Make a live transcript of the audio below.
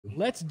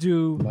Let's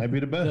do Might be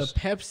the best. the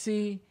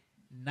Pepsi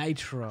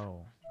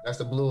Nitro. That's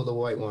the blue or the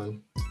white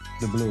one?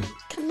 The blue.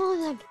 Come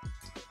on.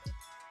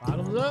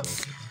 Bottoms up.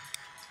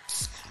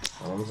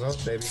 Thumbs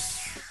up, baby.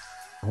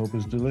 I hope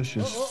it's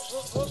delicious.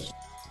 Oh.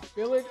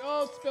 Spill it.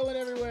 Oh, it's spilling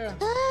everywhere.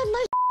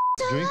 My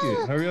Drink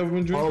it. Hurry up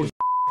and drink Oh, it.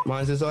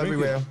 mine's just Drink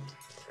everywhere.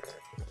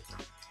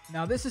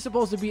 Now, this is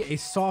supposed to be a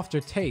softer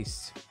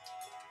taste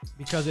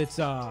because it's,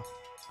 what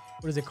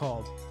is it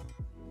called?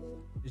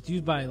 It's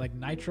used by like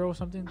nitro or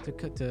something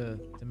to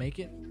make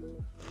it.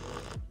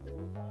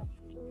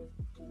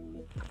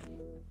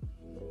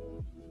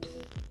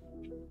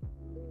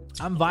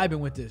 I'm vibing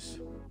with this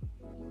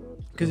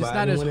because it's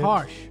not as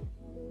harsh.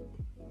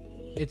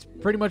 It's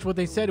pretty much what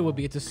they said it would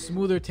be. It's a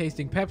smoother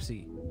tasting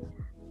Pepsi.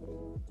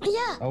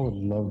 Yeah. I would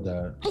love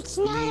that. It's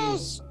not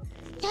as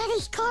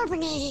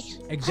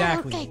carbonated.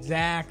 Exactly. Okay.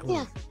 Exactly.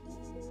 Yeah.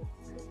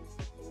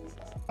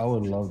 I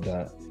would love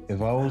that.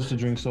 If I was to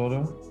drink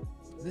soda,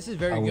 This is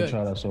very I good. would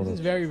try that soda. This is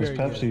very, very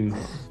Pepsi,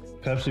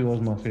 good. Pepsi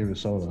was my favorite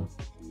soda.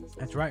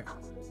 That's right.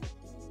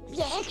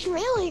 Yeah, it's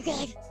really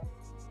good.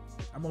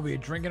 I'm over here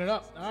drinking it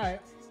up. All right.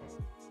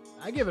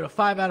 I give it a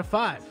 5 out of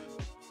 5.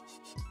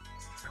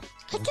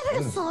 I give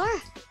it a 4. Wow.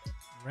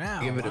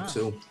 I give it wow. a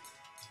 2.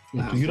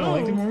 You don't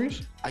like it,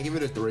 Maurice? I give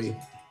it a 3.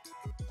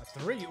 A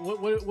 3?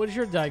 What is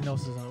your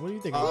diagnosis on it? What do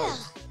you think? Yeah.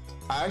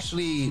 I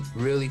actually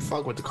really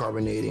fuck with the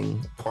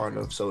carbonating part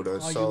of soda. Oh,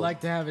 so you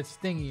like to have it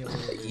stingy a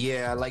little bit.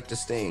 yeah, I like the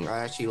sting. I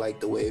actually like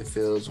the way it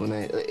feels when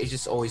it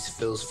just always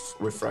feels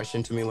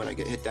refreshing to me when I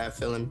hit that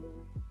feeling.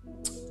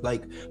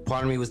 Like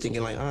part of me was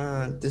thinking like,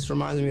 this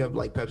reminds me of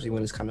like Pepsi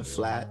when it's kind of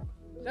flat.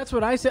 That's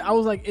what I said. I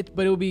was like,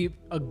 but it would be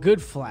a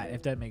good flat,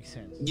 if that makes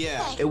sense.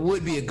 Yeah, it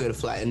would be a good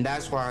flat, and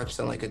that's why I'm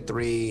saying like a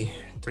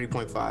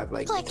 3.5.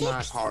 Like Like it's not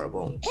it's-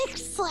 horrible.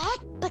 It's flat,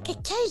 but the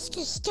taste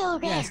is still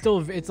there. Yeah,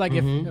 still, it's like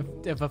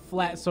if a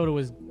flat soda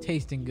was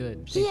tasting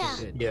good. Tasted Yeah.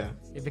 Good. Yeah.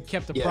 If it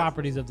kept the Yeah.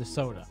 properties of the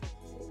soda.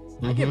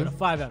 I give it a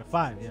 5 out of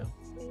 5, yeah.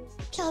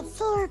 So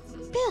 4.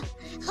 Yeah,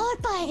 I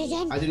would buy it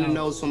again. I didn't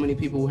know so many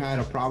people who had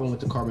a problem with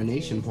the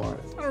carbonation part.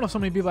 I don't know so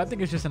many people. I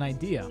think it's just an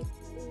idea.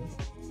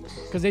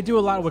 Because they do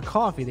a lot with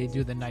coffee. They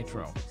do the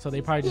nitro. So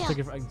they probably just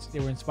Yeah. took it, they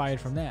were inspired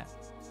from that.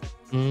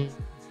 Mm.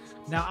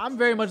 Now, I'm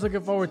very much looking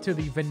forward to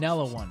the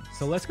vanilla one.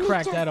 So let's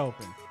crack too. that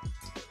open.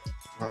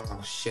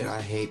 Oh shit, I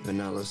hate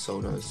vanilla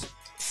sodas.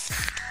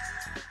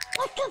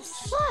 What the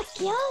fuck,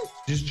 yo?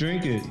 Just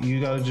drink it. You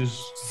gotta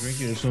just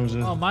drink it as soon as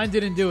it. Oh, mine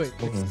didn't do it.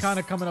 Okay. It's kind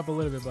of coming up a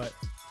little bit, but...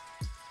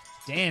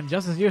 Damn,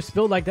 Justin, yours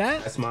spilled like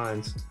that? That's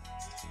mine.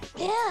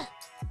 Yeah.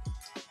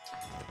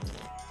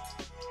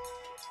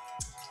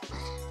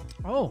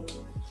 Oh.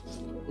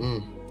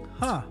 Mm.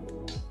 Huh.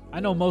 I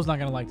know Mo's not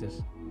gonna like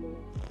this.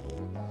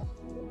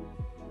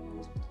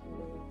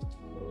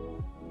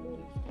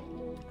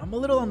 I'm a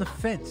little on the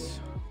fence.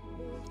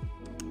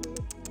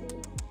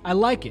 I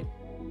like it.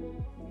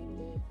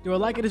 Do I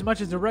like it as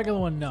much as the regular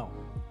one? No.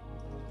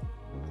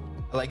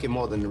 I like it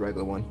more than the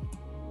regular one.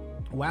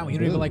 Wow, you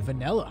don't even like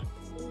vanilla.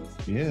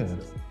 Yeah.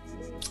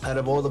 Out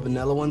of all the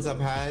vanilla ones I've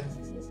had,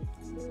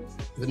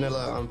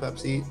 vanilla on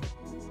Pepsi,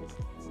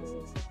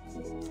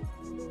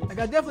 Like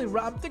I definitely,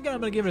 I'm thinking I'm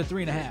gonna give it a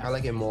 3.5. I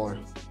like it more.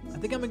 I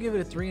think I'm gonna give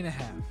it a 3.5.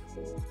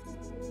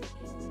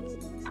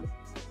 Because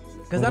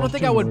What I don't about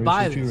think you, I would Maurice?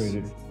 buy What you this.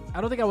 rated? I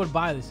don't think I would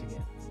buy this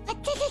again. I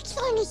think it's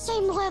on the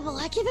same level.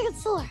 I give it a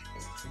 4.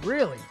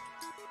 Really?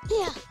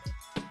 Yeah.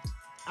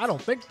 I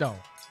don't think so.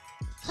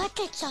 I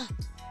think so.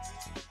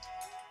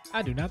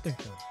 I do not think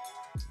so.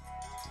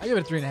 I give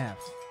it a 3.5.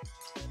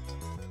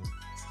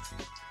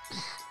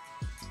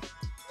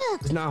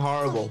 It's not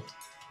horrible.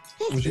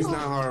 It's It's not.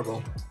 not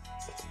horrible.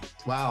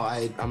 Wow,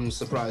 I'm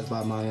surprised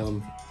by my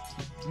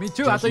Me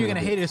too. I thought you were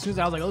gonna Judgment. hate it as soon as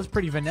I was like, "Oh, it's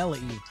pretty vanilla-y."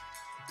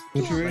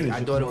 What you rated?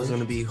 I thought it was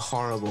gonna be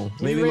horrible.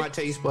 do Maybe you my rate-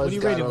 taste what do buds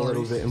you got rate it, a little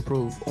Maurice? bit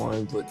improved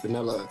on with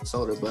vanilla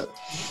soda, but What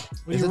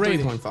it's do a you rate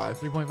it? 3.5.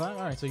 3.5.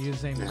 All right, so you're the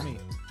same as me.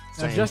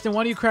 Now, Same. Justin,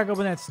 why don't you crack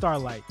open that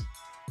Starlight?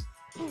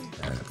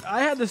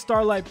 I had the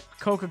Starlight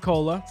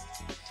Coca-Cola,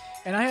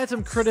 and I had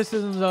some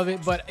criticisms of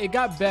it, but it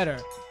got better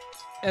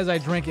as I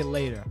drank it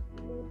later.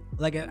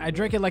 Like I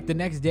drank it like the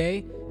next day.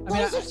 I What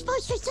mean, is it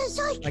supposed to taste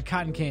like? like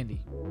cotton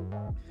candy.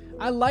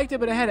 I liked it,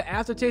 but it had an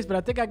aftertaste. But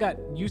I think I got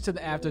used to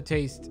the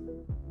aftertaste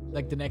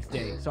like the next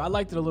day, so I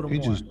liked it a little He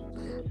more.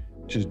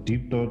 just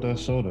deep throat that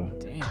soda.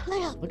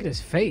 Damn! Look at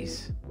his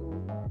face.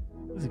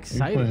 He's He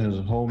excited. put his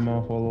whole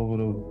mouth all over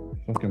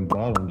the fucking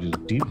bottom,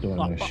 just deep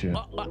throwing that shit.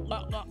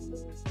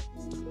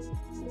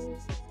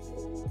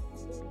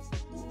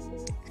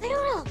 I don't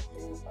know.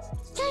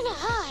 It's kind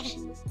of odd.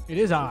 It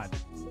is odd,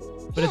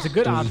 but it's a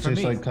good odd Does it for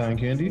taste me. like cotton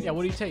candy? Yeah,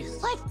 what do you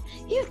taste? Like,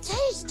 you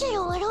taste it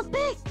a little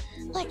bit.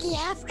 Like the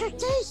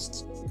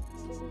aftertaste.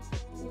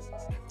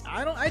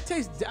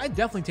 I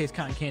definitely taste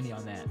cotton candy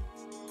on that.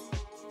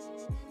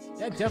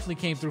 That definitely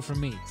came through for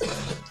me.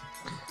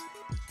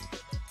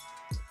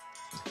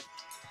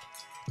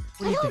 What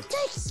do I you don't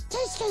think?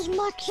 taste as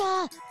much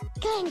cotton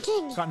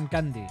candy. Cotton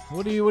candy.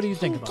 What do you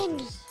think about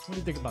Candy. this? What do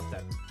you think about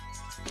that?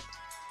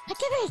 I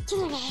give it a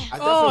 2.5. I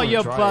Oh, definitely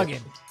you're try bugging.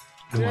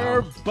 it.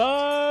 You're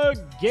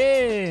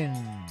bugging.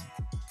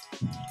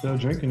 Still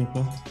drinking it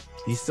though.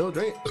 He's still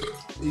drinking.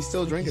 He's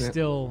still drinking it.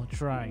 Still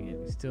trying it.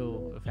 He's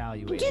still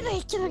evaluating. Give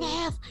it a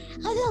 2.5.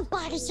 I won't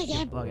buy this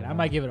again. Bugging. I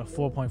might give it a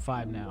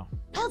 4.5 now.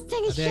 I'll I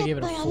finish think I gave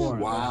it a but I 4.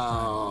 won't.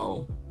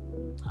 Wow.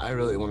 I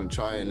really want to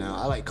try it now.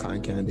 I like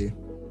cotton candy.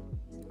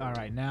 All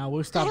right, now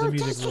we'll I stop the don't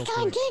music taste real the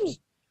cotton quick. candy.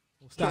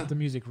 We'll stop the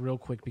music real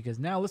quick because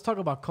now let's talk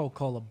about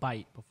Coca-Cola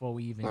Bite before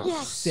we even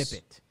Yes. sip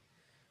it.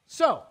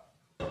 So,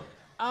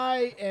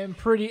 I am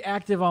pretty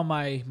active on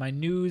my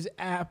news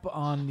app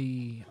on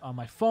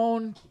my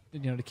phone,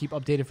 to keep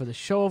updated for the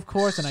show, of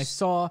course. And I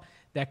saw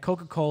that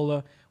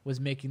Coca-Cola was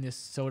making this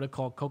soda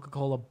called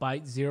Coca-Cola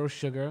Bite Zero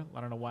Sugar.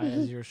 I don't know why it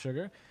has zero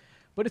sugar,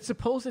 but it's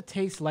supposed to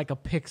taste like a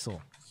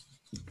pixel.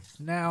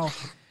 Now,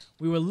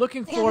 we were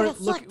looking for it. What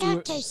the fuck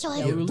that tastes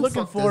like? We were What the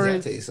looking fuck for does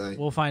it. that taste like?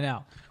 We'll find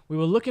out. We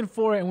were looking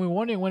for it, and we were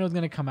wondering when it was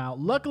going to come out.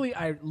 Luckily,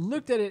 I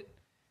looked at it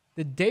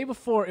the day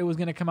before it was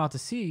going to come out to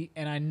see,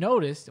 and I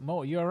noticed.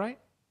 Mo, you all right?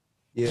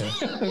 Yeah.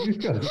 You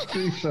gotta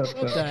screenshot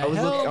What that. the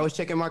hell? I was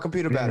checking my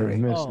computer Yeah, battery.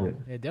 missed Oh, it.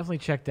 yeah, definitely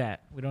check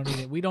that. We don't need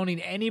it. We don't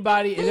need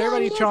anybody. Is Yeah,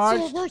 everybody yes,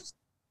 charged? yes.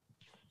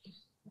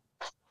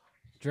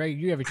 Dre,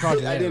 you have your charger.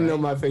 I there, didn't know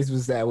right? my face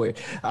was that way.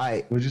 All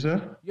right. What'd you say?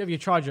 You have your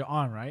charger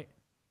on, right?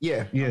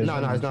 Yeah. Yeah, No,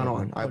 it's it's not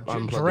on. on. I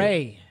unplugged it.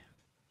 Dre.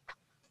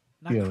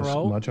 Not Yeah,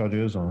 Crow. my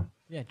charger is on.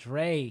 Yeah,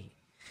 Dre.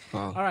 Oh.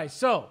 All right,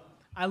 so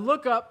I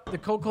look up the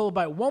Coca-Cola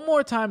Bite one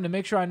more time to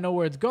make sure I know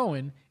where it's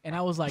going, and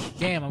I was like,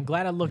 damn, I'm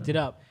glad I looked it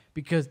up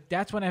because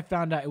that's when I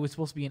found out it was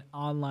supposed to be an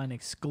online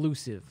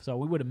exclusive, so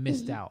we would have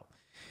missed out.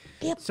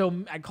 Yep.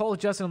 So I called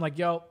Justin. I'm like,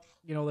 yo,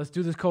 let's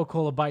do this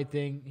Coca-Cola Bite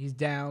thing. He's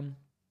down.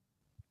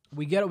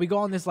 We go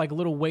on this like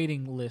little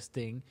waiting list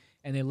thing,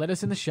 and they let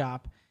us in the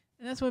shop,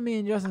 and that's when me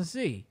and Justin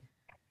see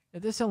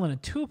that they're selling a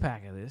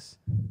 2-pack of this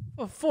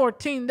for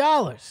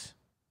 $14.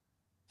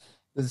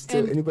 Does still,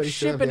 And anybody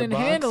still have shipping their and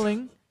box?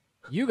 handling,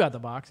 you got the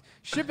box.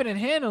 Shipping and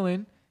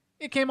handling,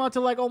 it came out to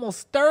like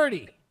almost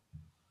 30.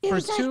 It For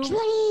was like two?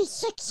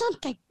 26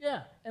 something.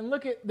 Yeah, and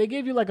look at they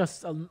gave you like a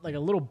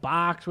little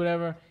box,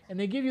 whatever, and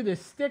they give you this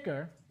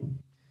sticker.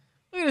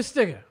 Look at this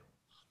sticker.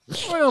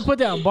 We're gonna put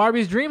that on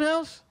Barbie's Dream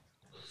House.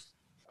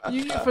 For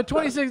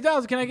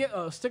 $26, can I get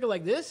a sticker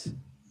like this?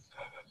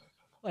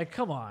 Like,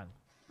 come on.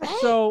 Right?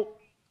 So,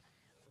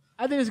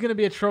 I think it's gonna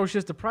be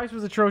atrocious. The price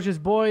was atrocious,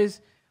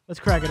 boys. Let's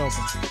crack it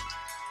open.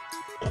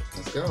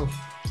 Let's go.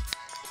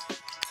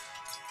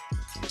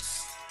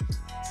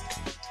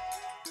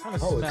 Kind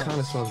of Oh, it smells. kind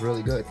of smells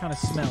really good. Kind of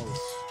smells.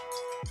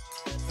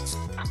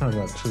 I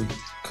got two.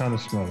 Kind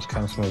of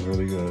smells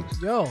really good.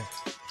 Yo,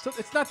 so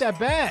it's not that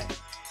bad.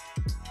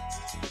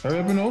 Hurry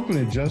up and open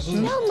it,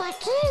 Justin. No, my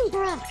can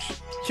broke.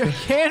 Your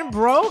can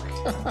broke?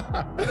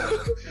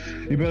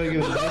 You better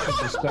get a license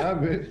to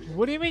stab it.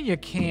 What do you mean your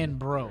can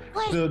broke?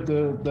 What?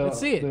 The Let's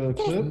see it. The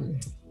clip.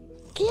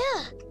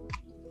 Yeah.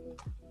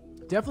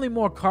 Definitely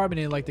more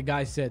carbonated, like the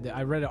guy said.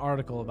 I read an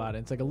article about it.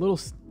 It's like a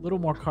little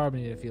more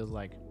carbonated. It feels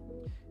like.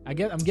 I'm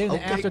getting the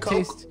Okay,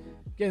 aftertaste.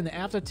 Getting the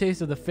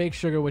aftertaste of the fake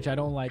sugar, which I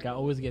don't like. I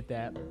always get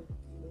that.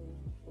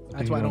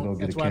 That's why I don't.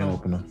 Get a can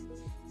opener.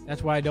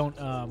 That's why I don't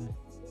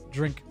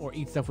drink or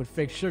eat stuff with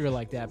fake sugar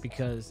like that,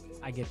 because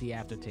I get the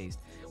aftertaste,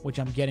 which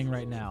I'm getting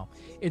right now.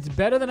 It's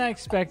better than I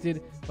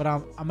expected, but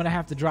I'm gonna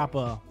have to drop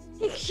a.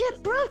 This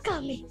shit broke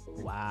on me.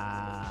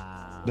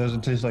 Wow.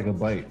 Doesn't taste like a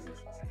bite.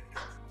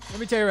 Let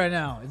me tell you right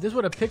now, if this is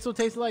what a pixel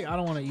tastes like, I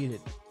don't want to eat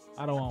it.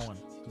 I don't want one.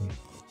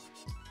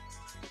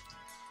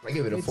 I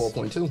give it a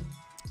 4.2.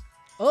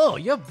 Oh,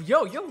 you're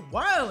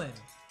wildin'.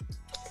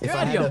 If You're I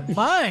out of had your a-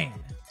 mind.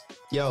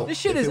 Yo, This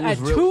shit if is it was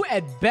at real- 2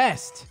 at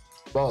best.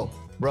 Bro,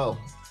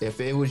 if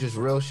it was just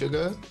real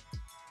sugar,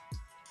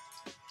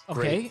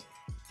 Okay. it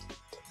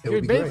You're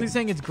would be basically great.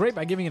 saying it's great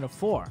by giving it a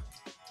 4.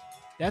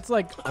 That's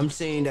like, I'm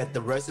saying that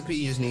the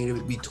recipe just needed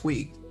to be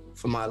tweaked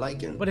for my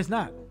liking. but it's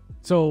not.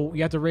 So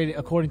you have to rate it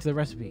according to the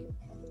recipe.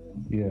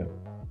 Yeah.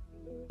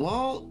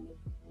 Well,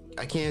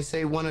 I can't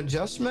say one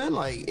adjustment.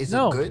 Like, it's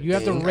No, a good you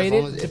have to thing, as rate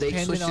long it as if they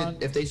depending switch on-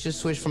 it, if they just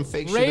switch from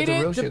fake sugar Rate to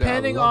real it sugar,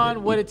 depending I would love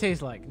on what it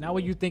tastes like, not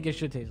what you think it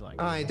should taste like.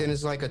 All right, then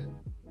it's like a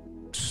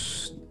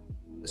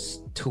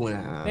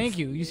 2.5. Thank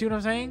you. You see what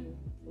I'm saying?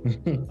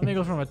 Let me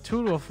go from a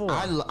 2 to a 4.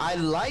 I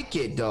like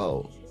it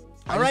though.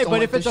 I All just right, don't but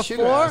like if the it's a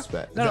sugar 4,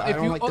 aspect. no, I if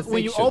don't you like the when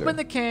fake you sugar. open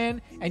the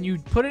can and you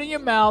put it in your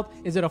mouth,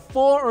 is it a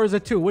 4 or is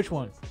it 2? Which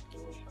one?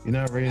 You're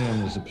not rating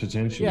on this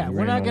potential. Yeah, You're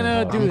we're not rating on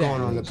gonna how do I'm that.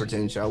 going on the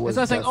potential. I was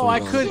not saying, oh, I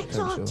definitely could- going It's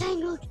on the all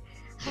potential. tangled.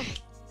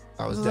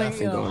 I was It's like,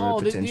 definitely going on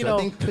the the- potential. I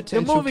think the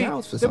potential movie,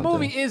 counts for the something.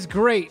 movie is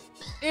great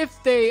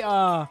if they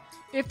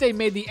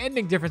made the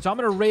ending different. So I'm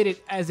gonna rate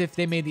it as if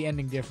they made the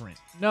ending different.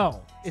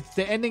 No, it's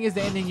the ending is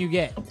the ending you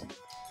get.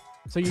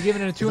 So you're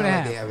giving it a It's 2.5. not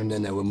like they haven't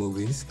done that with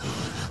movies.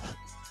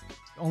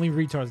 Only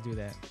retards do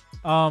that.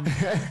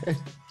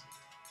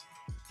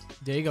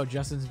 There you go.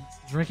 Justin's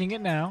drinking it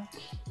now.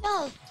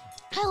 No,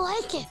 I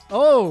like it.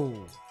 Oh,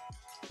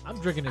 I'm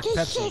drinking it This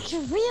Pepsi.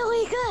 shit's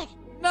really good.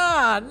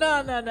 Nah.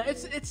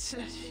 It's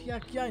you're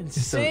So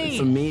insane.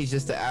 for me, it's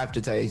just the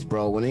aftertaste,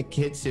 bro. When it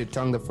hits your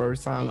tongue the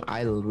first time,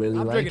 I really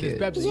I'm like drinking it.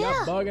 this Pepsi.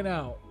 Yeah. Y'all bugging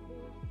out.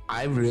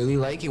 I really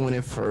like it when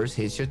it first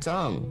hits your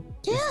tongue.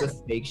 Yeah. It's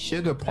the fake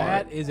sugar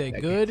part. That is a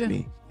gets good.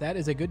 me. That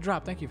is a good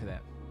drop. Thank you for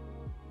that.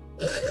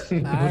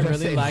 I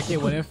really like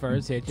it when it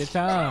first hits your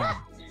tongue.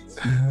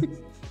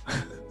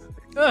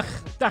 Ugh.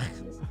 No.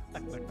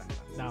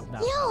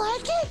 You don't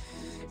like it?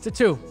 It's a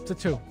 2. It's a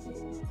 2.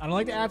 I don't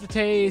like the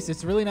aftertaste.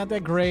 It's really not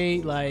that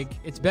great. Like,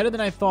 it's better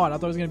than I thought. I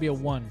thought it was gonna be a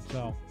 1.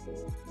 So.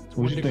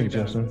 What do you think,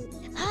 Justin?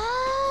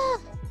 I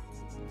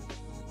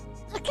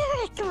give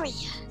it a 3.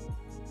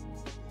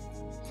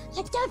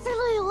 I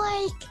definitely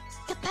like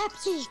the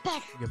Pepsi's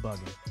better. You're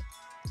bugging.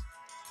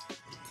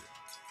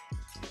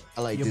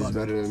 I like You're this bugging.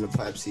 better than the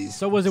Pepsi's.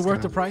 So was it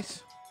worth the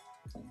price?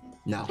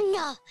 No.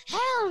 No,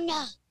 hell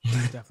no.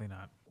 Definitely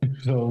not.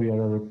 So we got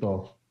ripped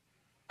off.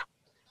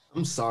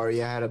 I'm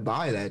sorry I had to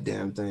buy that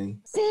damn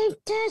thing.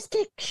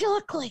 Fantastic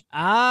chocolate.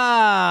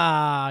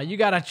 Ah, you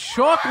got a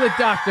chocolate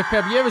Dr.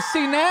 Pepper. You ever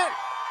seen that?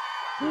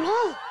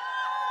 No.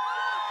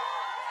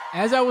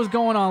 As I was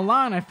going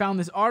online, I found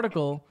this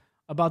article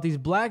about these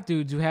black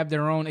dudes who have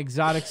their own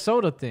exotic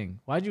soda thing.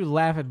 Why'd you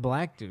laugh at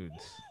black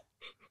dudes?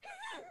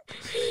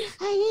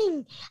 I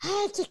didn't. I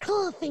had to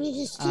cough and it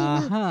just came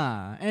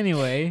out.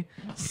 Anyway,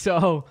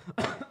 so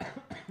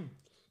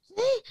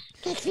See?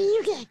 That's what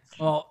you get.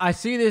 well, I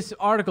see this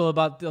article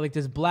about like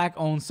this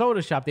black-owned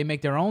soda shop. They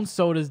make their own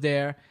sodas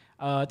there.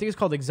 I think it's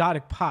called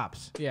Exotic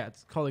Pops. Yeah,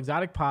 it's called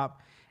Exotic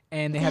Pop,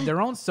 and they have their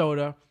own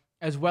soda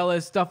as well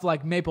as stuff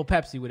like Maple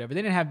Pepsi, whatever.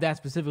 They didn't have that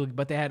specifically,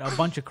 but they had a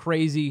bunch of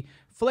crazy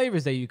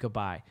flavors that you could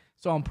buy.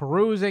 So I'm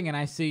perusing and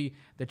I see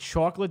the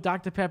chocolate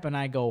Dr. Pepper, and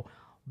I go,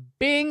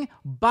 "Bing,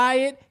 buy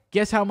it."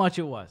 Guess how much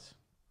it was?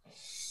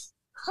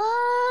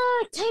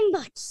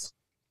 $10.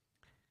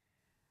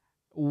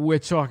 We're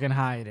talking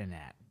higher than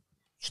that.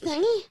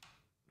 20?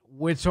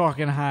 We're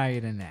talking higher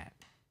than that.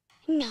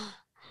 No.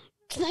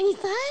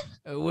 25?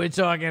 We're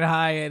talking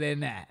higher than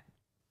that.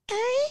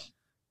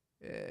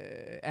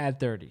 30? At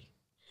 30.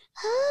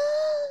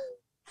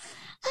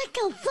 I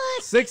go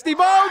fuck. 60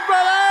 bones,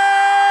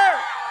 brother!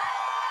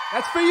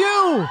 That's for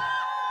you.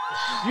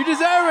 You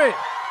deserve it.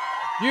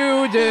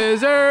 You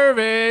deserve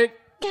it.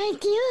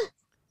 Thank you.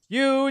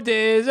 You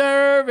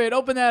deserve it.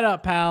 Open that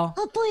up, pal.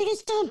 Hopefully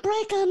this don't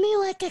break on me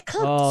like a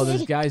Coke Oh,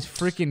 this did. guy's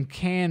freaking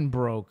can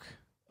broke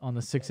on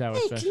the 6-hour Hey,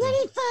 special.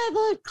 25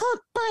 on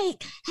Coke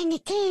bike and the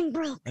can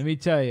broke. Let me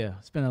tell you,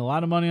 spending a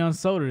lot of money on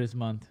soda this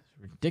month.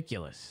 It's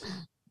ridiculous.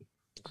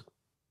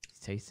 He's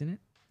tasting it.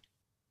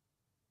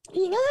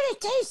 You know what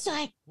it tastes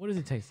like? What does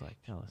it taste like?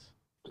 Tell us.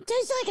 It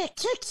tastes like a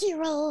Tootsie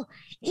Roll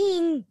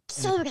in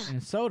soda.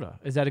 And soda.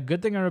 Is that a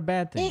good thing or a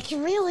bad thing? It's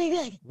really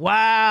good.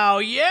 Wow.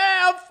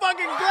 Yeah, I'm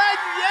fucking glad.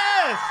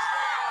 Yes.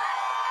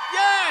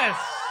 Yes.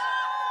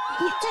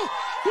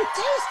 You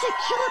taste the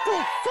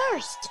chocolate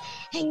first,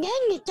 and then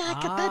the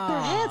Dr. Pepper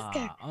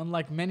after.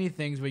 Unlike many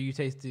things where you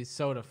taste the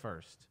soda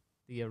first.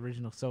 The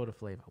original soda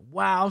flavor.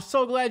 Wow, I'm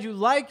so glad you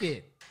like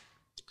it.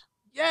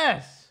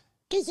 Yes.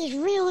 This is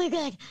really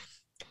good.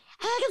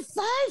 Out of 5,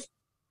 I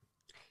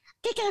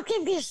think I'll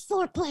give this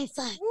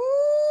 4.5.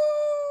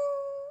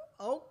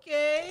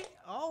 Okay.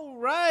 All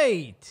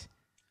right.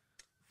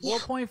 Yeah,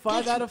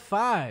 4.5 out of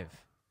 5.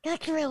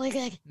 That's really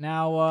good.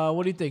 Now,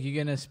 what do you think? You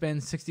gonna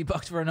spend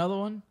 $60 for another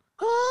one?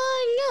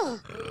 Oh,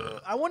 no.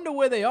 I wonder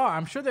where they are.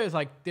 I'm sure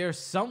there's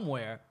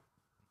somewhere,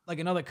 like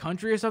another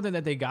country or something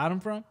that they got them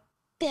from.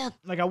 Yeah.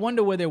 Like, I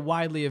wonder where they're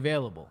widely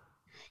available.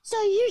 So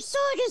you saw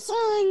this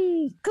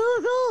on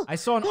Google? I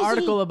saw an Was it-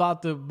 article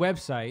about the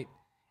website,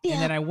 Yeah.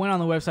 and then I went on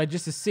the website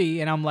just to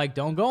see, and I'm like,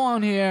 don't go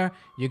on here.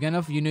 You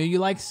know you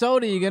like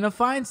soda. You're gonna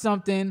find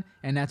something,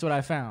 and that's what I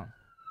found.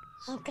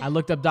 Okay. I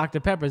looked up Dr.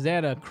 Pepper's. They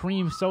had a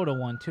cream soda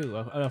one too,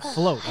 a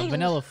float, I a don't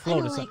vanilla like- I float,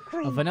 or don't like something,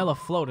 cream. a vanilla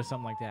float or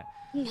something like that.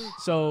 No.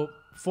 So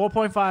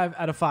 4.5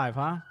 out of 5,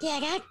 huh?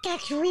 Yeah,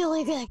 that's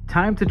really good.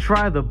 Time to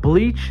try the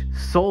Bleach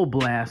Soul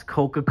Blast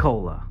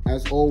Coca-Cola.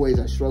 As always,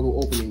 I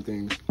struggle opening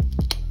things.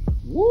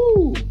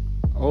 Woo!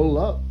 Hold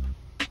up.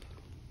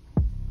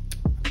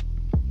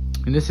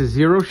 And this is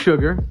 0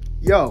 sugar.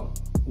 Yo,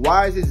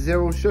 why is it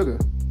 0 sugar?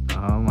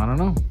 I don't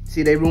know.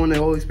 See, they ruined the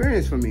whole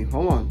experience for me.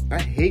 Hold on. I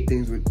hate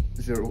things with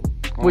 0.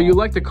 Well, you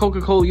like the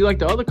Coca-Cola. You like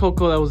the other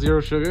Coca-Cola that was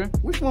 0 sugar.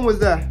 Which one was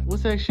that?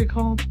 What's that shit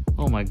called?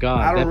 Oh my god.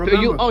 I don't That-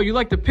 remember. you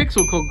like the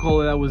Pixel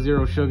Coca-Cola that was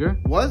 0 sugar.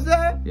 Was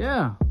that?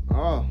 Yeah.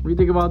 Oh. What do you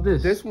think about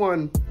this? This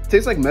one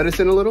tastes like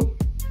medicine a little.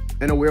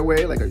 In a weird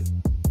way, like a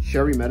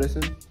cherry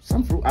medicine.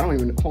 Some fruit. I don't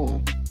even, hold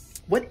on.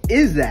 What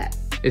is that?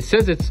 It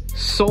says it's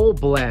Soul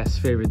Blast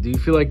favorite. Do you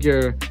feel like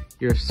your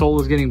soul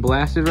is getting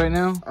blasted right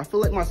now? I feel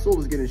like my soul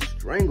is getting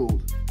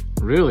strangled.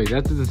 Really?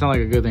 That doesn't sound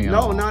like a good thing at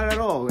all. No, not at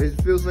all. It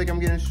feels like I'm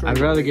getting I'd strangled.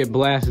 rather get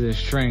blasted than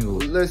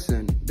strangled.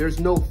 Listen, there's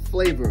no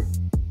flavor.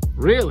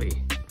 Really?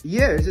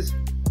 Yeah, it's just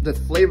the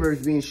flavor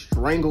is being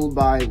strangled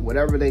by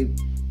whatever they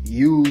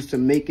use to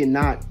make it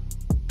not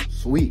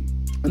sweet.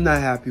 I'm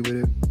not happy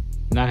with it.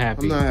 Not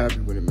happy. I'm not happy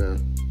with it,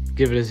 man.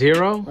 Give it a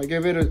 0? I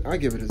give it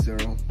a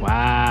 0.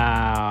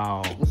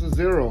 Wow. What's a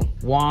 0?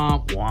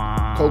 Womp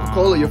womp.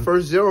 Coca-Cola, your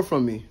first 0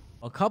 from me.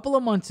 A couple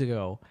of months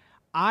ago,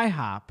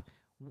 IHOP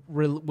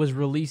was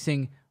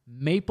releasing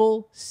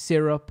maple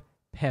syrup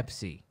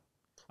Pepsi.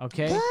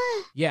 Okay.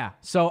 What? Yeah.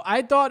 So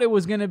I thought it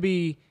was gonna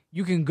be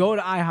you can go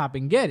to IHOP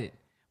and get it,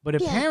 but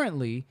Yeah.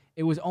 apparently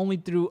it was only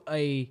through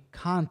a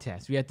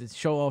contest. You had to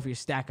show off your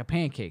stack of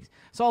pancakes.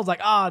 So I was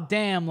like, oh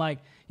damn, like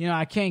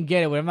I can't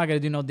get it, but I'm not gonna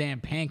do no damn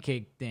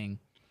pancake thing.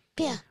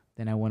 Yeah.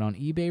 Then I went on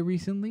eBay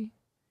recently,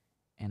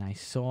 and I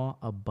saw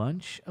a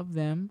bunch of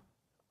them,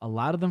 a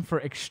lot of them for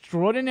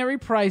extraordinary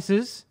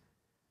prices,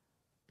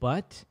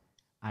 but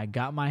I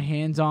got my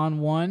hands on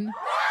one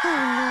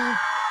Oh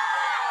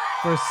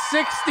for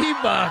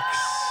 $60. no.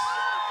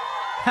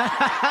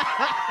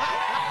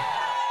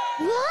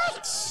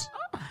 What?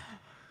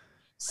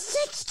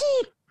 60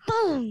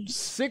 bones.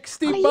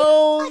 60 Are you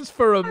bones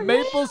for a for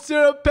maple real?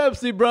 syrup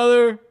Pepsi,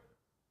 brother.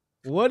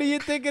 What do you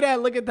think of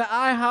that? Look at the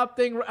IHOP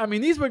thing. I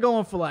mean, these were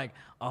going for like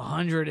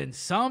 100 and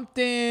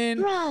something.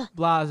 Bruh.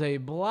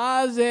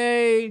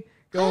 Blase.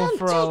 Going I'm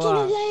for a taking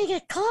lot.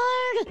 a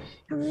card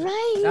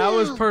right now. That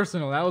was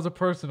personal. That was a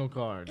personal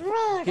card.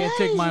 Bruh, Can't that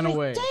take is mine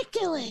away.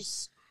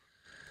 ridiculous.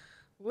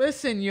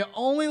 Listen, you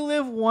only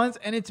live once,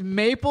 and it's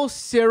maple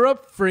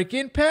syrup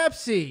freaking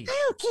Pepsi.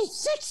 I don't get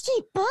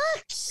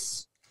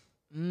 $60.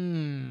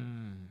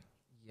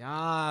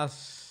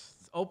 Yes.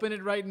 Let's open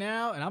it right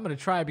now, and I'm going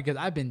to try it because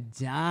I've been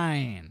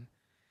dying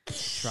to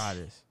try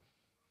this.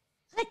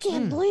 I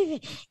can't believe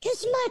it.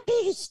 This might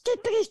be the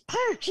stupidest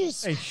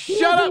purchase. Hey, you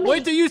shut ever up. Wait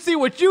made. till you see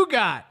what you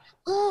got.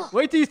 Oh,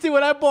 Wait till you see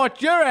what I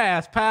bought your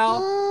ass, pal.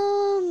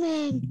 oh,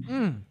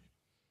 man.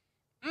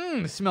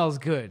 It smells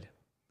good.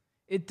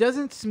 It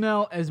doesn't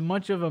smell as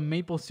much of a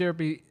maple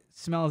syrupy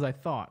smell as I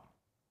thought.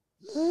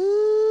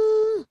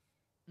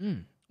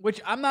 Which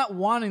I'm not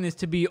wanting this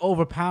to be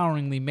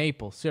overpoweringly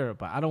maple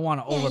syrup. I don't want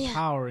an Yeah, yeah.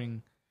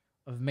 overpowering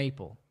of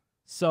maple.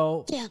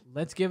 So Yeah.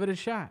 let's give it a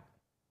shot.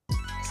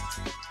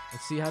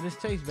 Let's see how this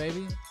tastes,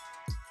 baby.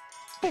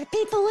 For the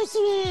people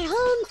listening at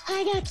home,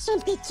 I got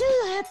something too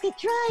I have to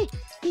try.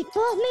 He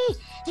bought me,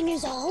 and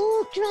there's a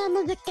whole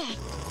drama with that.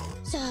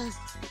 So,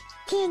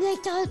 can't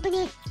wait to open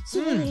it, see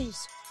what it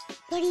is.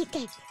 What do you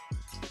think?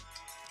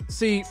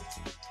 See,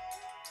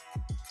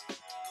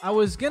 I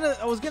was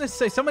gonna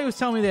say somebody was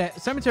telling me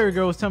that Cemetery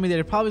Girl was telling me that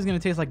it probably is gonna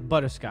taste like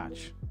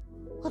butterscotch.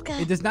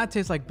 Okay. It does not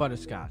taste like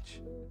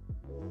butterscotch.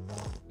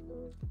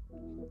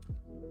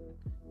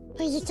 What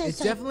does it taste It's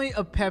like? definitely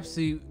a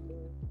Pepsi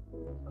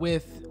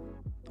with,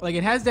 like,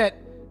 it has that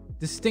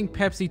distinct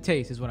Pepsi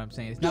taste, is what I'm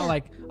saying. It's not Yeah.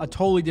 like a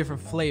totally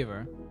different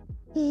flavor.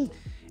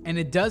 And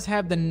it does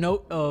have the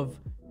note of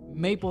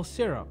maple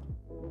syrup.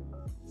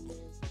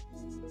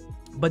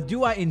 But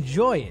do I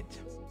enjoy it?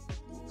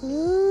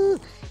 Ooh,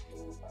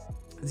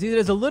 See,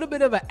 there's a little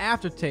bit of an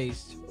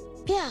aftertaste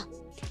yeah.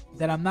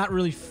 that I'm not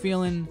really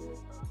feeling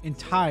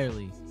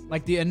entirely.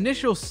 Like, the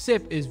initial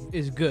sip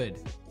is good.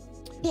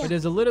 Yeah. But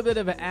there's a little bit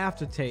of an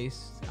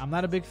aftertaste. I'm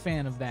not a big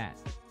fan of that.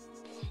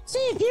 See,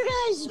 if you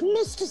guys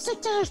missed the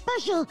 $6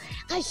 special,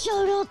 I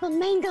showed up a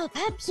mango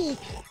Pepsi.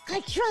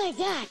 I tried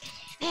that.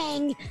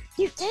 And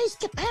you taste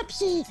the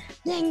Pepsi,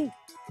 then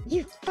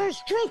you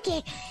first drink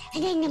it,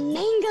 and then the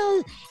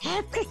mango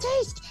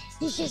aftertaste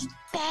is just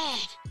bad.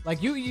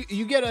 Like you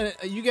get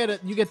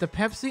the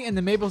Pepsi and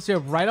the maple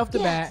syrup right off the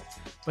Yeah. bat,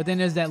 but then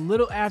there's that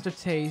little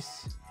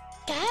aftertaste.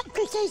 The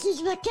aftertaste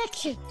is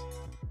rejection.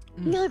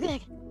 No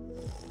good.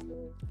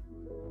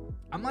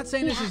 I'm not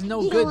saying this Yeah, is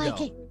no you good don't like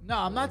though. it. No,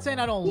 I'm not saying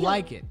I don't You don't-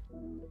 like it,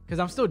 because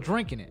I'm still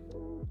drinking it.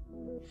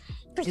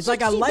 For It's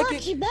like I 60 like bucks,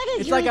 it. you better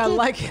It's like drink I it.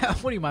 like it.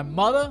 What are you, my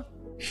mother?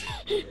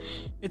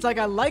 It's like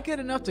I like it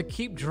enough to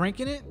keep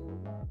drinking it,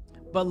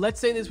 but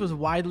let's say this was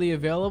widely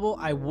available,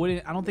 I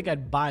don't think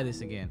I'd buy this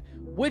again.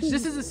 Which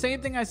this is the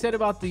same thing I said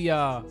about the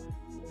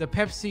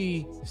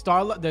Pepsi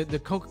Starlight, the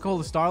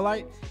Coca-Cola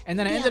Starlight, and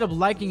then I ended up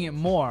liking it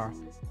more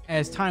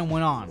as time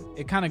went on.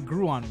 It kind of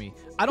grew on me.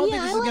 I don't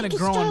think this is I gonna like the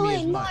grow on me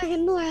as Starlight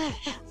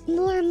much.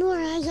 more and more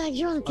as I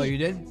drank it. Oh, you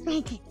did?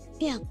 Drank it.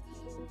 Yeah.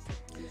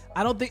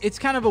 I don't think it's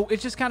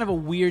just kind of a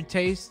weird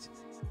taste.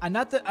 I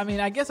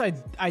guess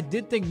I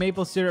did think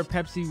maple syrup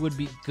Pepsi would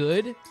be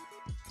good.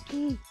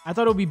 I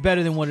thought it would be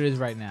better than what it is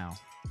right now.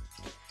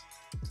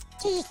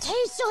 Does it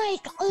taste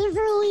like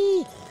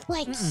overly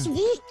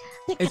sweet?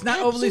 Like It's the not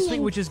overly Pepsi sweet,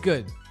 and- which is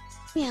good.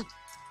 Yeah.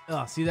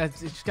 Oh, see,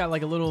 it's just got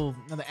like another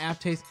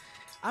aftertaste.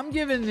 I'm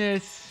giving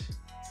this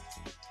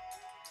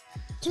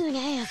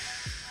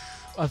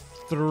 2.5. a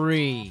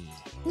 3.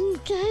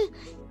 Okay.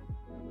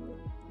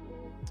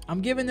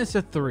 I'm giving this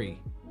a 3.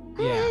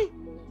 Yeah. Alright.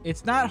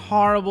 It's not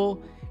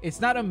horrible. It's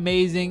not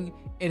amazing.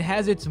 It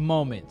has its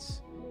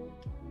moments.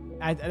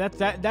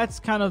 That's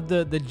kind of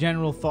the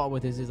general thought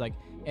with this, is like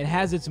it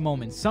has its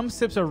moments. Some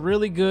sips are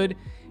really good,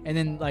 and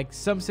then like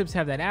some sips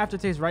have that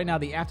aftertaste. Right now,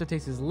 the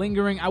aftertaste is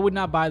lingering. I would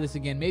not buy this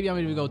again. Maybe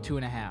I'm gonna go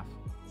 2.5.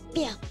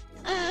 Yeah.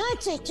 I'd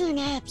say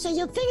 2.5. So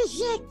you'll finish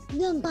it,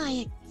 then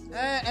buy it.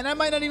 And I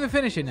might not even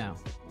finish it now.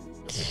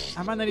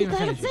 I might not You even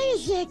gotta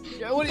finish it. finish it.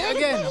 Yeah, what, You gotta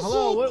again, finish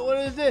hello. it. What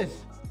is this?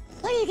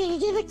 What are you gonna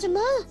give it to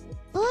Ma?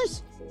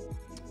 Boss?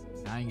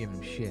 I ain't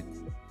giving him shit.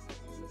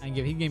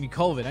 He gave me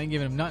COVID. I ain't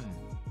giving him nothing.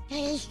 That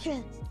is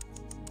true.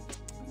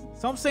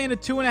 So I'm saying a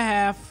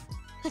 2.5.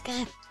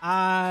 Okay.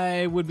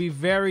 I would be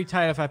very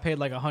tight if I paid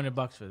like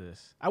 $100 for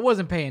this. I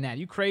wasn't paying that.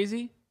 You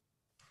crazy?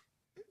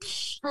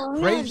 Oh,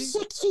 no, Crazy?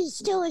 60 is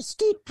still a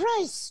steep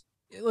price.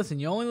 Listen,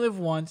 you only live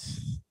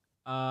once.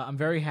 I'm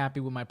very happy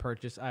with my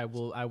purchase. I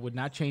would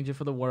not change it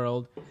for the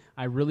world.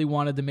 I really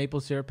wanted the maple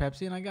syrup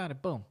Pepsi, and I got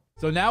it. Boom.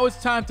 So now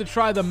it's time to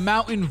try the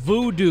Mountain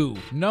Voodoo,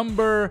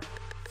 number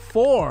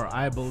 4,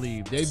 I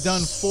believe. They've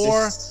done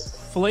 4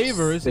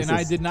 flavors, and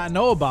I did not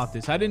know about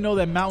this. I didn't know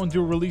that Mountain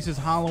Dew releases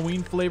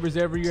Halloween flavors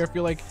every year. I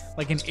feel like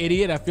an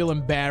idiot. I feel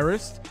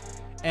embarrassed.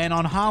 And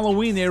on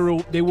Halloween,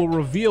 they will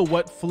reveal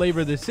what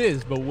flavor this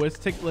is. But let's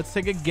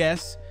take a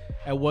guess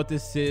at what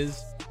this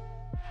is.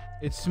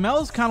 It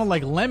smells kind of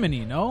like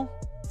lemony, no?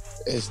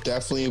 It's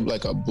definitely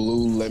like a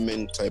blue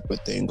lemon type of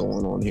thing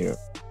going on here.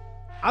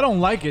 I don't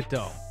like it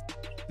though.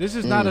 This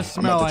is not a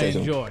smell I taste it.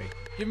 enjoy.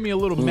 Give me a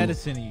little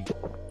medicine-y.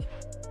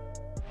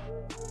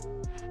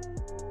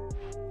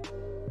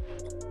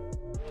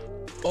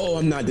 Oh,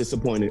 I'm not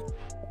disappointed.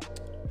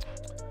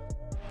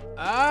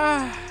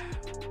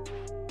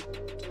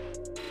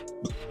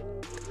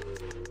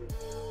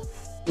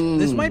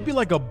 This might be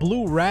like a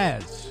blue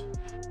raz.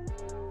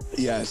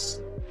 Yes.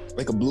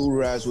 Like a blue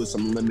raz with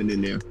some lemon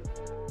in there.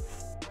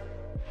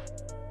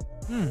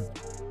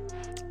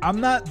 I'm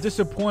not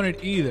disappointed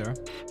either.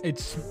 It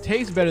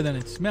tastes better than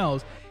it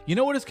smells. You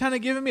know what it's kind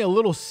of giving me? A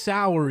little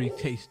soury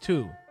taste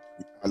too.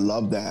 I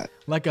love that.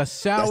 Like a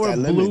sour that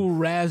blue lemon.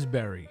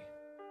 raspberry.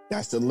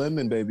 That's the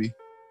lemon, baby.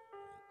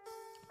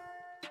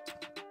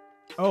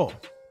 Oh.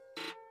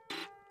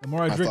 The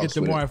more I drink it, fucks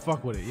the with more it. I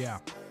fuck with it. Yeah.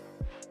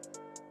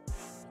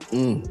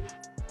 Mm.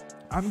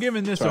 I'm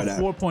giving this Try a that.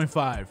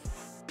 4.5.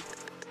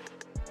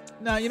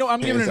 Nah, you know,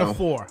 I'm giving it a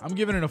 4. I'm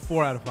giving it a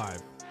 4 out of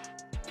 5.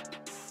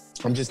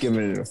 I'm just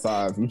giving it a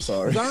 5. I'm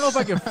sorry. 'Cause I don't know if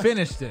I can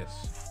finish this.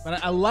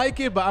 But I like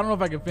it, but I don't know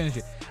if I can finish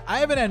it. I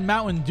haven't had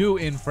Mountain Dew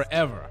in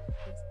forever.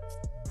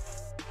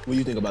 What do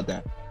you think about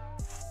that?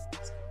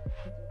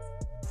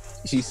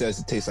 She says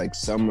it tastes like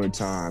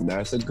summertime.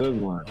 That's a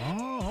good one.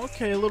 Oh,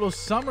 okay. A little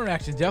summer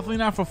action. Definitely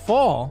not for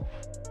fall.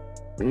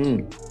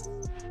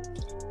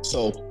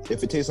 So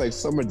if it tastes like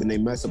summer, then they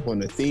mess up on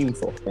the theme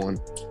for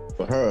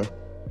her.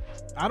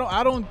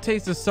 I don't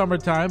taste the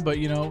summertime, but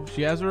you know,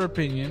 she has her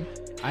opinion.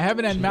 I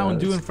haven't had Mountain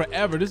Dew in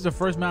forever. This is the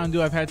first Mountain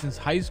Dew I've had since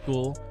high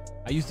school.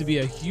 I used to be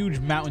a huge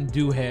Mountain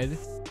Dew head.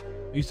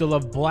 I used to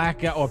love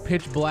Blackout or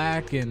Pitch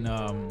Black and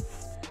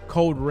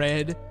Code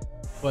Red.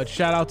 But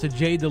shout out to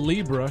Jay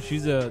DeLibra.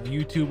 She's a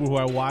YouTuber who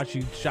I watch.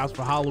 She shops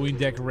for Halloween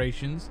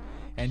decorations.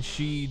 And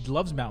she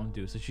loves Mountain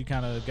Dew. So she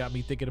kind of got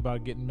me thinking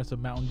about getting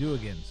some Mountain Dew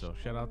again. So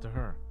shout out to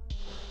her.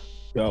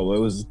 Yo, well,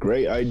 it was a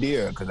great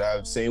idea because I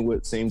have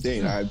same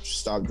thing. I've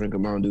stopped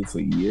drinking Mountain Dew for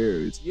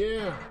years.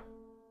 Yeah.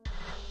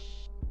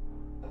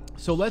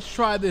 So let's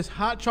try this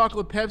hot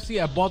chocolate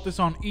Pepsi. I bought this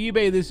on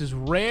eBay. This is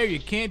rare. You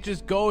can't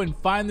just go and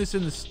find this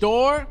in the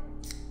store.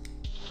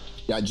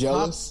 Y'all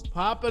jealous?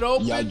 Pop it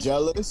open. Y'all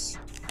jealous?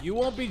 You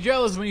won't be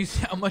jealous when you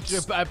see how much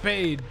I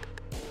paid.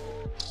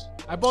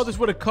 I bought this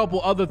with a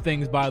couple other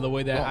things, by the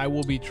way, that I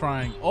will be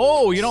trying.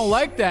 Oh, you don't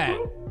like that?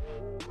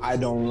 I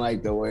don't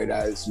like the way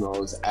that it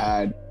smells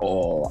at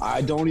all.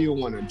 I don't even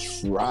want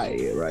to try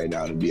it right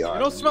now, to be honest.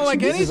 It don't smell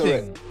like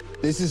anything.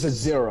 This is a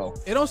 0.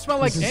 It don't smell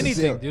like This is a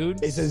anything, 0.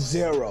 dude. It's a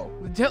 0.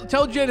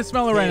 Tell Jay to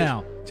smell it right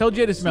now. Tell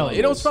Jay to smell it.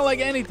 It don't smell like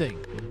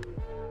anything.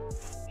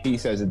 He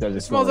says it doesn't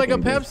It smells like a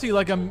anything. Pepsi.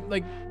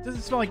 It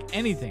doesn't smell like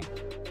anything.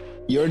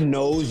 Your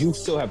nose, you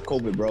still have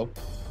COVID, bro.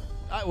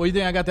 What, you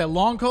think I got that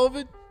long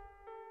COVID?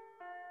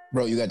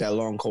 Bro, you got that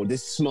long cold.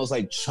 This smells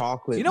like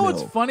chocolate. You know milk.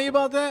 what's funny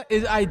about that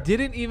is I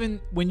didn't even,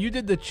 when you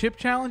did the chip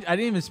challenge, I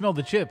didn't even smell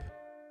the chip.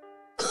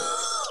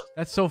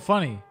 That's so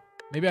funny.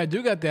 Maybe I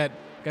do got that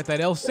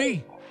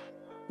LC.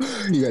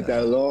 You got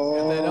that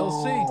long That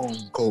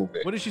LC.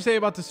 COVID. What did she say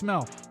about the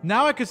smell?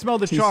 Now I can smell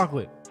the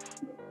chocolate.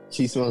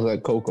 She smells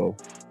like cocoa.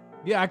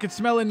 Yeah, I could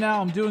smell it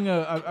now.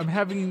 I'm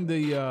having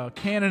the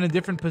can in a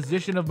different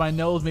position of my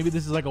nose. Maybe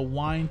this is like a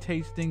wine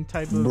tasting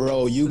type of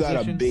Bro, you got a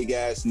position. big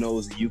ass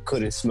nose and you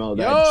couldn't smell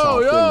that Yo,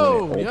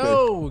 chocolate when it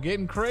opened. yo,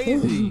 getting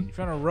crazy.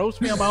 Trying to roast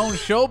me on my own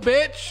show,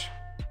 bitch.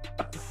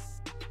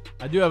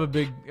 I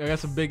got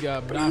some big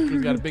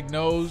binoculars, got a big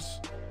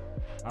nose.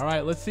 All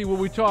right, let's see what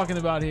we're talking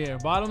about here.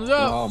 Bottoms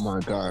up. Oh my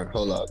God,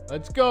 hold up.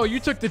 Let's go. You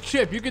took the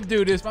chip. You can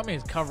do this. My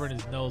man's covering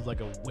his nose like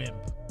a wimp.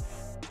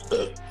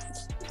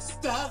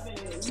 Stop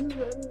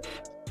it.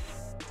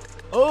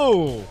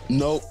 Oh.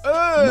 Nope.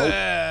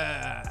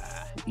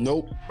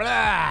 Nope.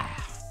 Blah.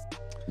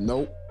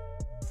 Nope.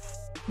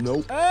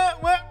 Nope.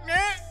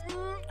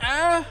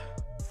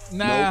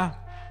 Nah.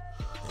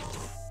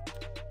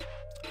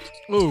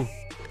 Ooh.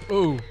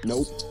 Ooh.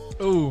 Nope.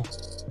 Ooh.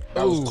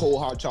 That was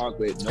cold hot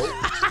chocolate. Nope.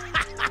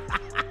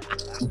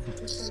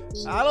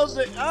 I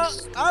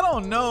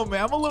don't know,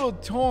 man. I'm a little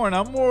torn.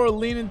 I'm more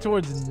leaning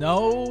towards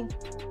no.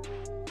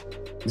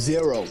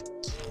 0.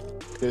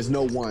 There's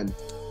no 1.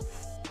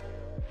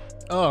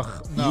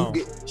 Ugh, no.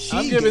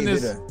 She giving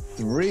gave this it a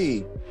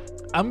 3.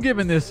 I'm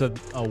giving this a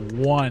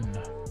 1.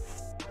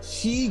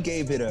 She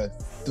gave it a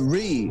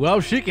 3. Well,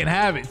 she can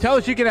have it. Tell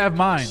her she can have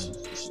mine.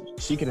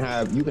 You can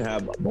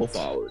have both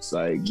hours.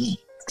 Like,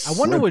 I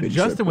wonder what tripping,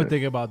 Justin would tripping.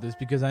 think about this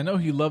because I know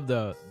he loved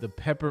the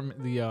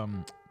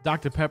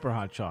Dr. Pepper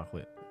hot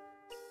chocolate.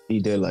 He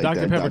did like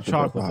Dr. that Pepper Dr.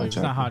 chocolate hot flavor. It's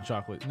not hot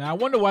chocolate. Now I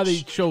wonder why they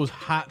chose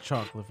hot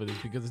chocolate for this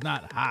because it's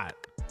not hot.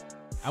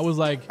 I was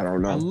like, I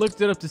don't know. I looked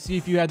it up to see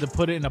if you had to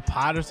put it in a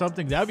pot or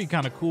something. That'd be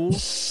kind of cool.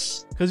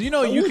 Because you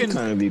know That you would can,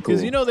 kinda be because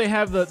cool. you know they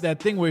have that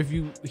thing where if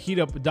you heat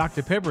up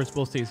Dr. Pepper, it's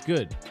supposed to taste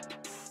good.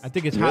 I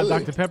think it's hot Really?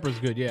 Dr. Pepper is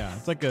good. Yeah,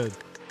 it's like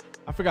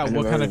I forgot I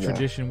what never kind heard of of that.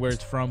 tradition where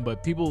it's from,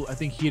 but people I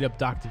think heat up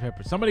Dr.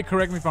 Pepper. Somebody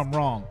correct me if I'm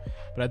wrong,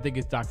 but I think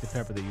it's Dr.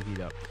 Pepper that you heat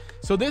up.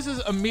 So this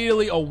is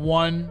immediately a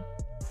 1,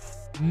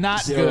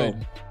 not 0.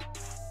 good.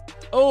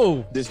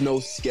 Oh, There's no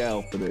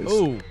scale for this.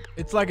 oh,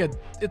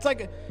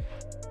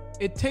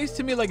 it tastes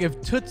to me like if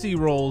Tootsie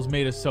Rolls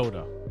made a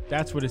soda.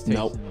 That's what it's tasting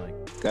Nope.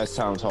 like. That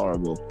sounds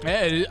horrible.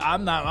 Hey,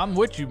 I'm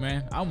with you,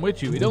 man. I'm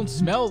with you. It don't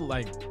smell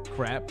like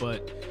crap,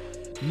 but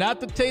not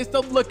the taste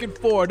I'm looking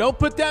for. Don't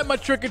put that in my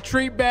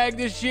trick-or-treat bag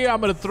this year.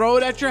 I'm gonna throw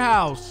it at your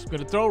house.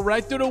 Gonna throw it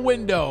right through the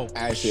window.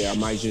 Actually, I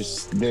might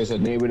there's a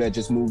neighbor that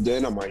just moved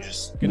in. I might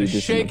just Gonna leave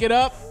this in shake the it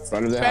up.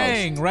 front of the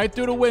Bang, house. right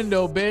through the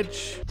window,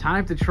 bitch.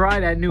 Time to try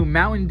that new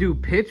Mountain Dew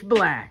Pitch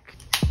Black.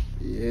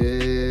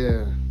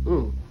 Yeah.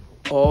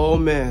 Oh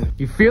man,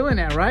 You feeling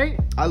that, right?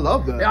 I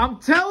love that. I'm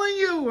telling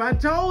you, I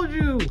told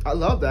you. I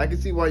love that. I can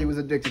see why you was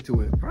addicted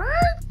to it.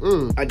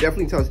 Right? I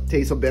definitely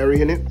taste a berry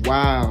in it.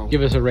 Wow.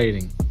 Give us a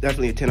rating.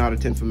 Definitely a 10 out of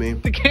 10 for me.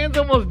 The can's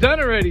almost done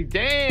already.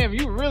 Damn,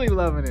 you really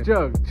loving it.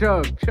 Chug,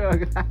 chug,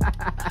 chug.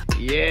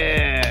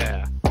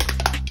 Yeah.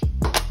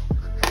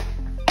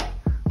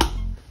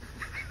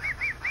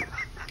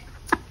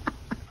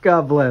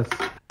 God bless.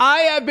 I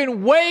have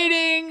been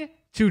waiting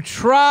to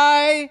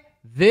try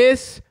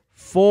this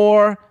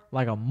for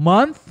like a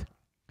month.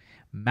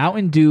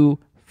 Mountain Dew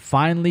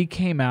finally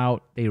came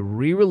out. They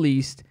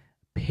re-released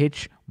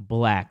Pitch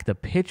Black, the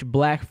Pitch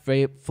Black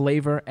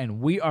flavor, and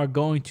we are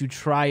going to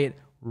try it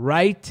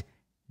right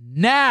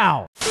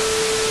now.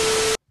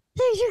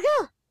 There you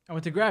go. I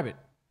went to grab it.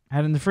 I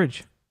had it in the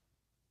fridge.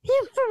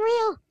 You for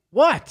real?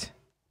 What?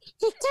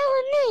 You're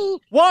telling me?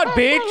 What, I'm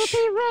bitch? gonna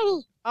be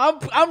ready.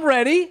 I'm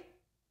ready.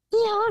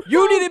 Yeah,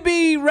 You okay. need to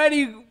be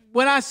ready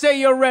when I say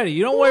you're ready.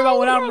 You don't worry about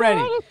when I'm ready.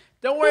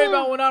 Don't worry Yeah.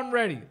 about when I'm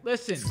ready.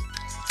 Listen,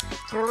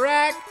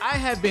 correct. I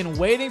have been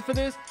waiting for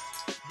this.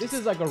 This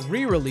is like a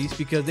re-release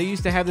because they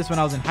used to have this when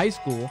I was in high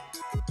school,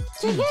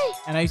 Okay.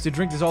 and I used to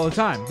drink this all the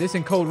time. This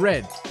in Code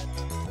Red.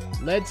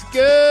 Let's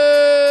go.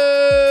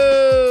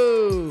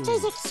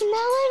 Does it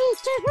smell any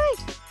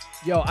different?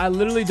 Yo, I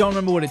literally don't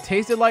remember what it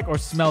tasted like or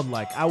smelled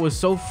like. I was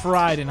so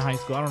fried in high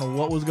school. I don't know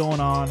what was going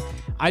on.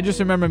 I just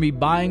remember me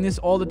buying this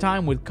all the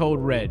time with Code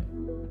Red.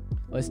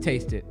 Let's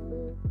taste it.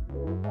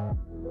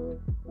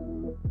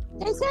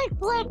 It's like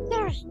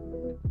blackberry.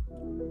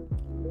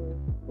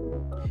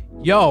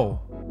 Yo,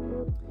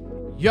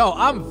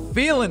 I'm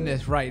feeling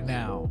this right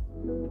now.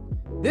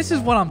 This is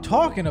what I'm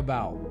talking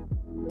about.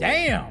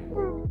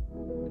 Damn.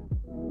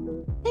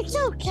 It's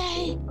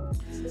okay.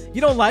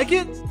 You don't like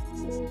it?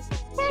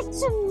 That's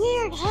some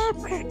weird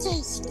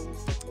aftertaste.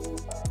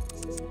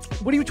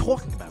 What are you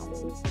talking about?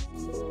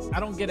 I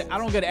don't get it. I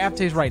don't get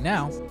aftertaste right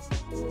now.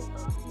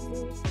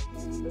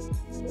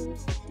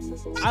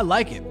 I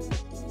like it.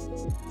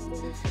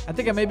 I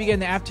think I may be getting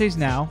the aftertaste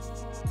now.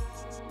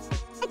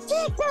 I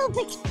can't tell if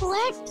it's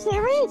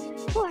blackberry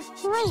or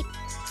grape.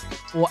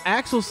 Well,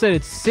 Axel said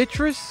it's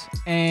citrus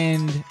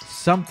and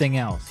something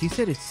else. He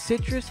said it's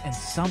citrus and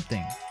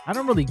something. I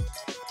don't really...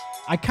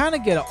 I kind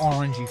of get an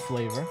orangey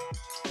flavor.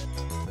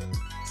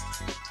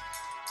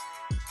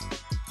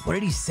 What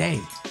did he say?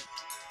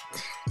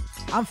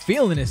 I'm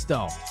feeling this,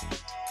 though.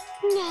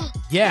 Yeah.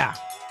 Yeah.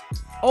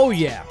 Oh,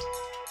 yeah.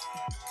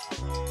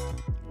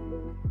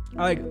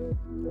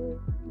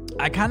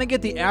 I kind of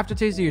get the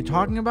aftertaste that you're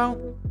talking about.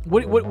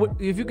 What,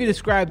 if you could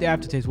describe the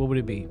aftertaste, what would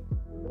it be?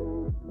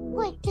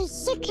 Like the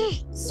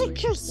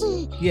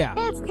citrusy Yeah.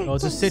 aftertaste. Oh,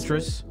 it's a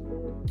citrus.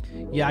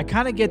 Yeah, I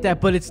kind of get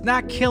that, but it's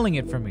not killing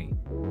it for me.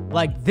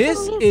 Like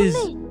this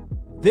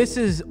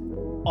is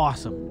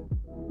awesome.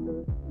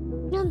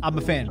 I'm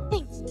a fan.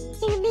 It's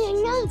gonna be a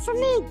none for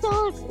me,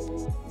 dog.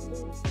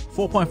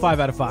 4.5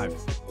 out of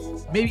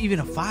 5. Maybe even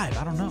a 5.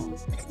 I don't know.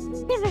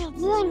 Give it a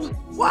 1.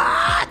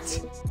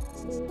 What?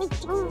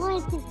 I don't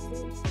like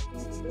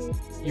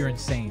it. You're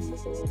insane.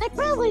 I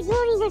probably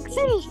won't even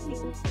finish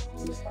it.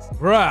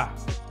 Bruh.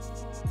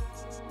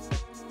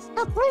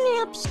 I'll bring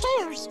it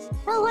upstairs.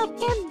 I'll let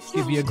them try.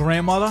 Give you a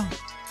grandmother?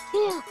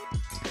 Yeah.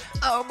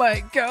 Oh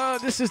my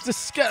god, this is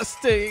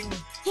disgusting.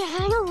 Yeah,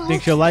 I don't like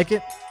Think it. she'll like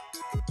it?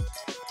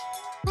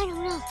 I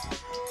don't know.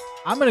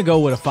 I'm gonna go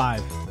with a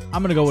 5.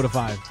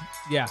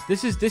 Yeah,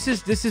 this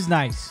is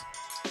nice.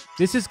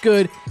 This is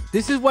good.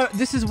 This is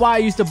why I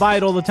used to buy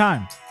it all the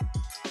time.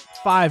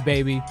 5,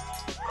 baby.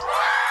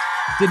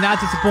 Did not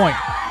disappoint.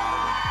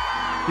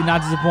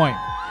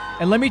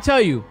 And let me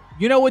tell you,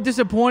 you know what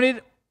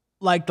disappointed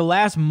like the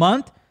last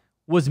month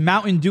was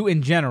Mountain Dew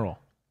in general.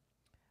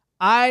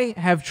 I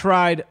have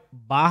tried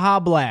Baja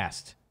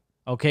Blast,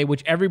 okay,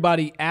 which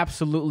everybody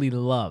absolutely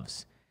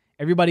loves.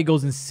 Everybody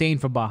goes insane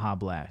for Baja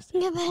Blast.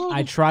 Never had I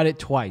it. tried it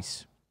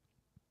twice.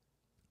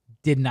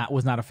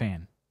 Was not a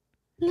fan.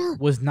 No.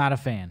 Was not a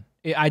fan.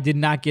 I did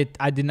not get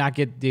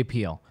the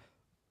appeal.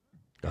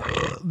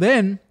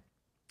 Then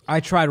I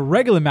tried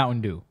regular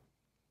Mountain Dew.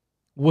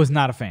 Was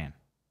not a fan.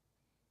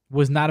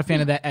 Was not a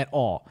fan of that at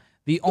all.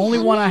 The only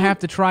one I have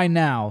to try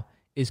now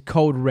is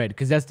Code Red,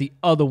 because that's the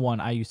other one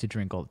I used to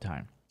drink all the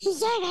time. Is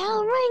that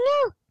out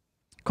right now?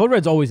 Code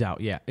Red's always out.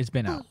 Yeah, it's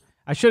been out.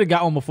 I should have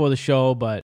got one before the show, but